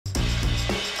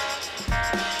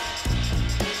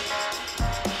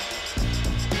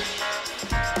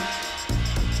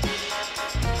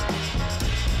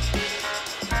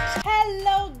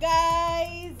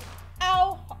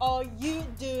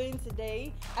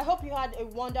I hope you had a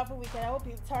wonderful weekend. I hope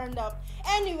you turned up.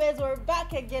 Anyways, we're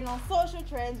back again on Social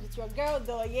Trends with your girl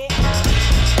Doye.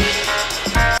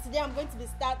 Today I'm going to be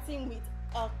starting with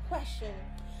a question.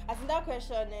 I think that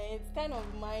question, it's kind of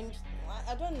mind.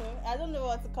 I don't know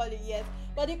what to call it yet.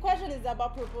 But the question is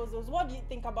about proposals. What do you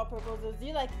think about proposals? Do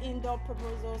you like indoor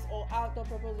proposals or outdoor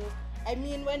proposals? I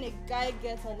mean, when a guy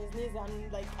gets on his knees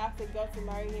and like asks a girl to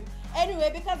marry him. Anyway,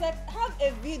 because I have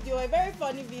a video, a very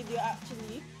funny video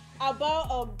actually, about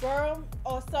a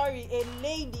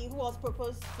lady who was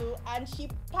proposed to and she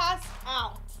passed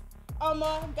out.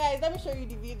 Guys, let me show you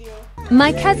the video.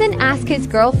 My cousin asked his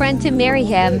girlfriend to marry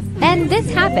him, and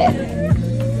this happened.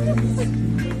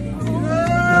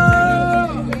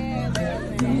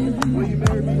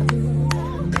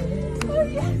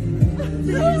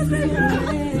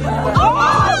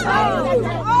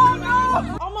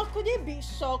 Could it be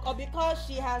shock or because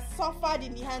she has suffered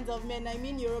in the hands of men? I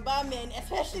mean Yoruba men,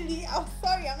 especially. I'm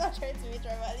sorry, I'm not trying to be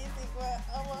tribalistic, but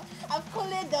I've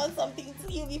clearly done something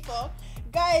to you before.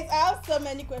 Guys, I have so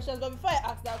many questions, but before I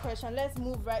ask that question, let's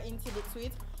move right into the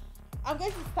tweet. I'm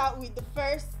going to start with the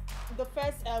first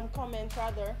comment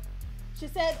rather. She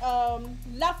said,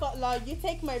 laugh out loud, you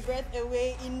take my breath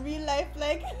away in real life.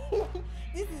 Like,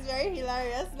 this is very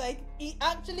hilarious. Like, he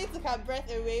actually took her breath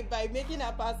away by making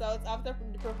her pass out after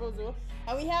the proposal.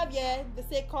 And we have here the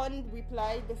second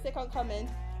reply, the second comment.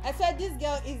 I said, this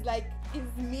girl is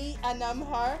me and I'm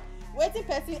her. Waiting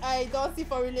person I don't see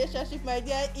for relationship, my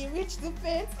dear. He reached the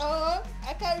fence. I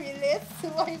can't relate to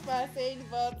what you are saying,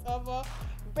 but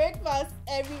breakfast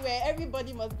everywhere,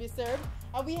 everybody must be served.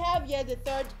 And we have here the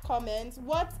third comment.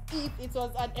 What if it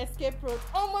was an escape route?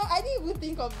 I didn't even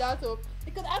think of that.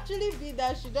 It could actually be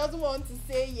that she doesn't want to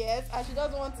say yes and she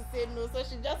doesn't want to say no, so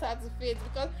she just had to faint.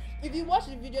 Because if you watch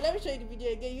the video, let me show you the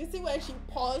video again, you see when she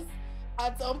paused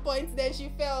at some point, then she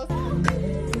fell. So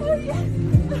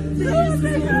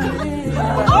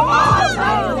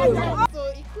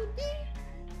it could be.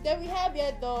 Then we have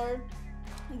here the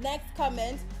next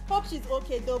comment. Hope she's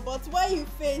okay though, but when you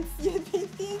faint, you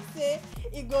think say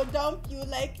it go dump you,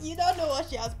 like you don't know what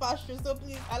she has passed through, so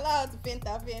please allow her to faint.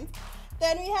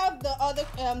 Then we have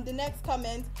the next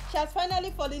comment. She has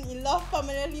finally fallen in love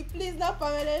permanently. Please, not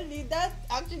permanently. That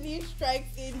actually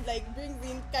strikes in, like brings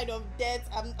in kind of death.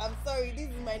 I'm sorry, this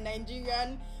is my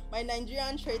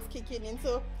Nigerian traits kicking in,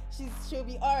 so she'll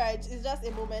be alright. It's just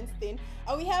a moment thing.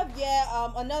 And we have here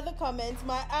another comment.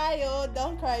 My ayo,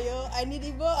 don't cry yo. I need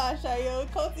Igbo and Shayo.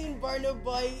 Quoting Borno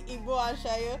boy, Igbo and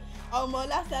Shayo.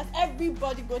 Last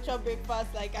everybody go to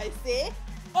breakfast, like I say.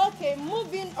 Okay,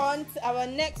 moving on to our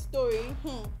next story.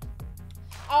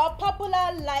 Our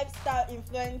popular lifestyle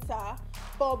influencer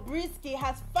Bobrisky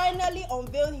has finally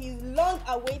unveiled his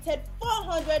long-awaited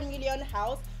 400 million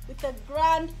house with a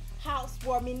grand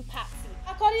housewarming party.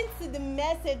 According to the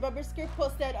message Bobrisky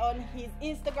posted on his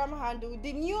Instagram handle,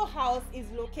 the new house is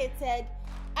located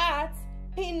at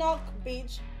Pinnock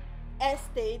Beach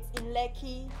Estate in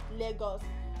Lekki, Lagos.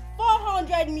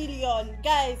 400 million,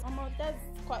 guys. That's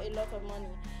quite a lot of money.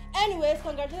 Anyways,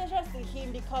 congratulations to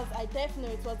him, because I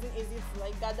definitely it wasn't easy to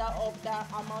like gather up that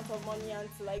amount of money and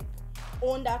to like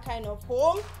own that kind of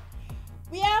home.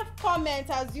 We have comments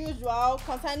as usual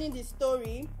concerning the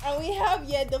story, and we have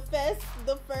here the first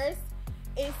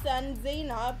is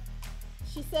Zainab.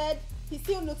 She said, he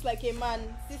still looks like a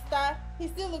man, sister. He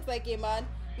still looks like a man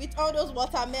with all those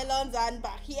watermelons and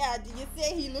backyard. You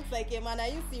say he looks like a man? Are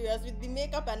you serious? With the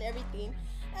makeup and everything,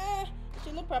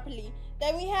 she look properly.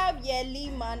 Then we have here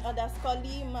Leeman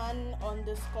 _Leeman_.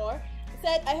 He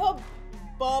said, I hope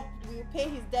Bob will pay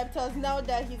his debtors now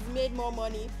that he's made more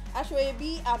money.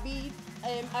 Ashwebi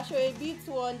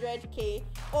 200k.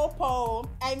 Oh, Paul.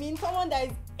 I mean, someone that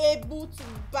is able to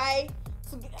buy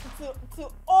to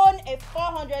own a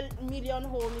 400 million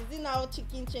home. Is it now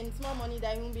chicken chain? It's more money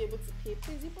that he won't be able to pay.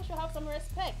 Please, people should have some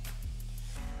respect.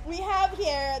 We have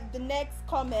here the next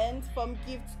comment from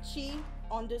Gift Chi_.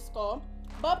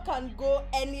 Bob can go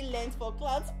any length for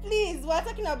clouds. Please, we're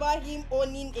talking about him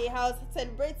owning a house,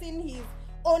 celebrating his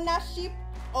ownership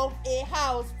of a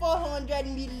house, 400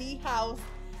 million house.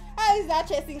 How is that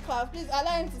chasing clouds? Please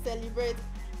allow him to celebrate.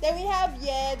 Then we have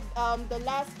here the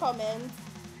last comment.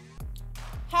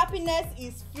 Happiness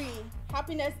is free.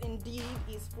 Happiness indeed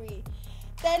is free.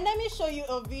 Then let me show you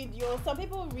a video. Some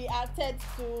people reacted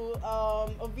to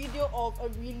a video of a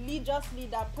religious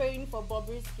leader praying for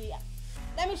Bobrisky.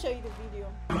 Let me show you the video.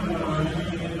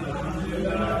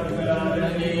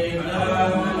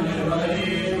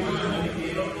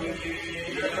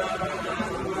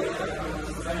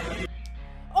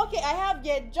 Okay, I have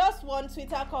here just one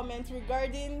Twitter comment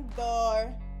regarding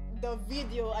the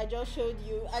video I just showed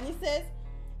you, and it says,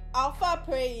 Alfa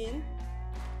praying.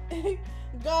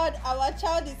 God, our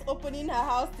child is opening her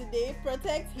house today.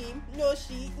 Protect him. No,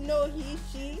 she. No, he,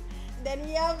 she. Then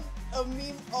we have a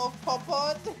meme of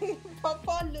Papa.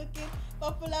 Papa looking,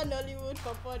 popular Nollywood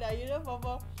Papa. That you know,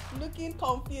 Papa looking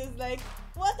confused. Like,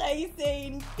 what are you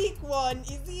saying? Pick one.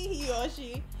 Is he or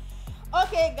she?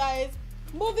 Okay, guys.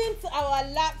 Moving to our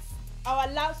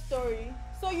last story.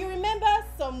 So you remember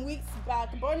some weeks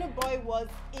back, Burna Boy was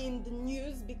in the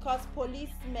news because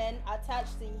policemen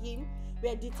attached to him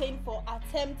were detained for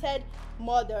attempted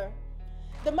murder.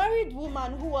 The married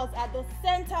woman who was at the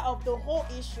center of the whole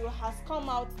issue has come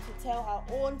out to tell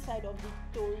her own side of the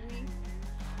story.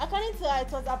 According to her,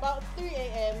 it was about 3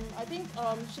 a.m. I think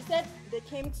she said they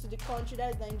came to the country,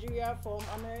 that is Nigeria, from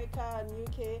America and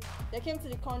UK. They came to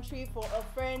the country for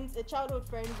a childhood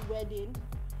friend's wedding.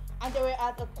 And they were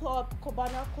at a club,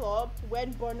 Cubana Club,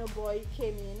 when Burna Boy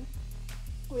came in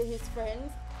with his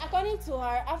friends. According to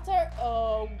her, after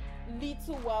a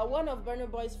little while, one of Burna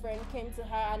Boy's friends came to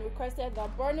her and requested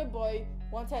that Burna Boy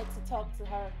wanted to talk to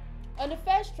her. On the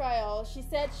first trial, she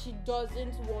said she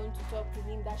doesn't want to talk to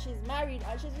him, that she's married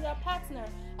and she's with her partner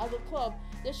at the club,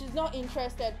 that she's not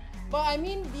interested. But I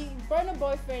mean, the Burna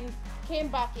Boy friend came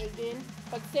back again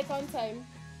for the second time,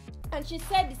 and she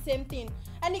said the same thing.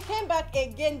 And he came back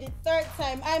again the third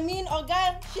time. I mean,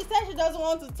 Oga, she said she doesn't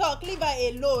want to talk. Leave her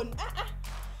alone.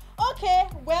 Okay,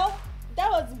 well, that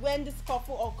was when the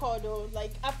scuffle occurred, though.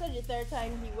 Like, after the third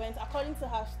time he went, according to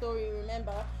her story,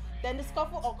 remember? Then the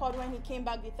scuffle occurred when he came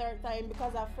back the third time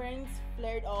because her friends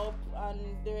flared up and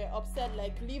they were upset,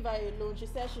 like, leave her alone. She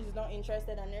said she's not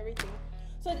interested and everything.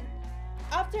 So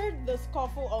after the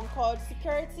scuffle occurred,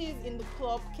 securities in the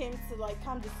club came to like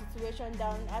calm the situation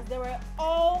down. As they were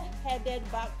all headed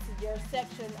back to their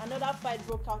section, another fight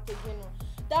broke out again.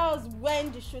 That was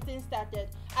when the shooting started.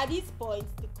 At this point,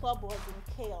 the club was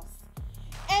in chaos.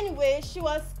 Anyway, she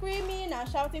was screaming and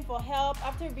shouting for help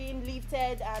after being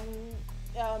lifted,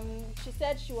 and she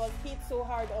said she was hit so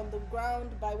hard on the ground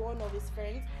by one of his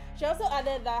friends. She also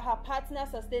added that her partner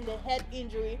sustained a head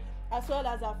injury, as well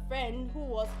as a friend who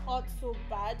was hurt so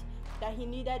bad that he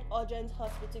needed urgent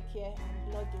hospital care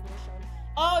and blood donation.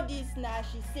 All this now,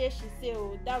 she say,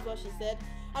 oh, that's what she said.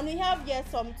 And we have here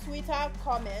some Twitter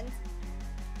comments.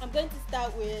 I'm going to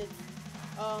start with,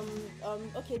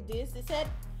 this. It said,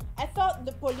 I thought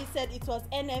the police said it was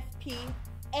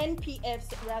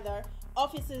NPFs rather,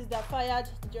 officers that fired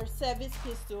your service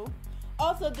pistol.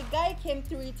 Also, the guy came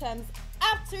 3 times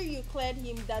after you cleared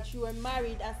him that you were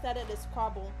married and started a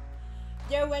squabble.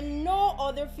 There were no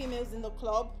other females in the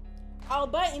club. I'll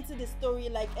buy into the story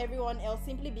like everyone else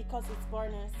simply because it's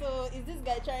Burna. So is this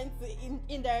guy trying to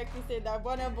indirectly say that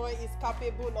Burna Boy is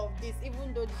capable of this,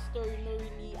 even though the story no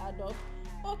really add up?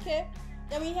 Okay.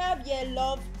 Then we have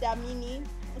Love Damini.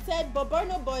 It said, but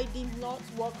Burna Boy did not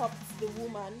walk up to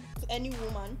any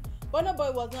woman. Burna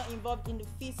Boy was not involved in the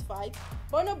fist fight.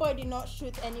 Burna Boy did not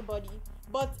shoot anybody.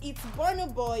 But it's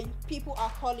Burna Boy people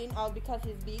are calling out because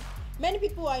he's big. Many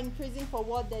people are in prison for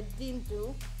what they didn't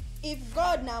do. If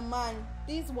God na man,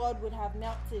 this world would have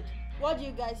melted. What do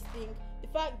you guys think? The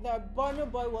fact that Burna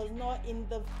Boy was not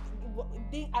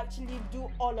didn't actually do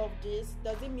all of this,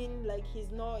 does it mean like he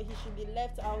should be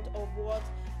left out of what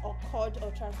occurred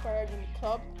or transpired in the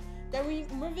club? Then we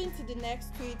moving to the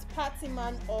next tweet.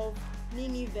 Pattyman of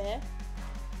Nineveh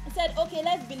said, okay,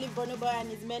 let's believe Burna Boy and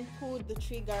his men pulled the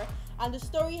trigger. And the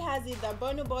story has it that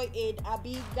Burna Boy aide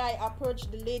Abi Guy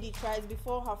approached the lady twice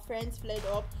before her friends fled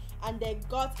up and they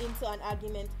got into an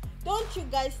argument. Don't you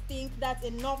guys think that's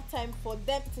enough time for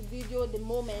them to video the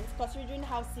moment, considering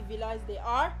how civilized they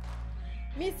are?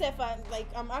 Me self,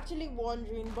 I'm actually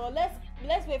wondering, but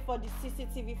let's wait for the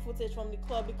CCTV footage from the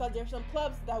club, because there's some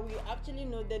clubs that we actually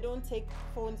know they don't take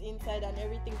phones inside and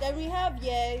everything. Then we have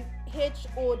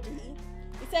HOD.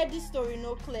 He said this story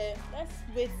no clear. Let's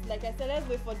wait, like I said, let's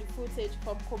wait for the footage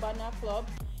from Cubana Club.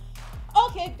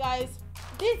 Okay guys,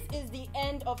 this is the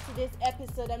end of today's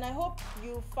episode and I hope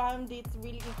you found it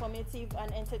really informative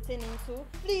and entertaining too.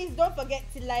 Please don't forget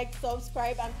to like,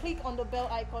 subscribe and click on the bell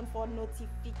icon for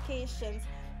notifications.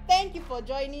 Thank you for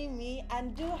joining me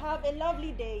and do have a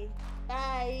lovely day.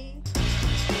 Bye.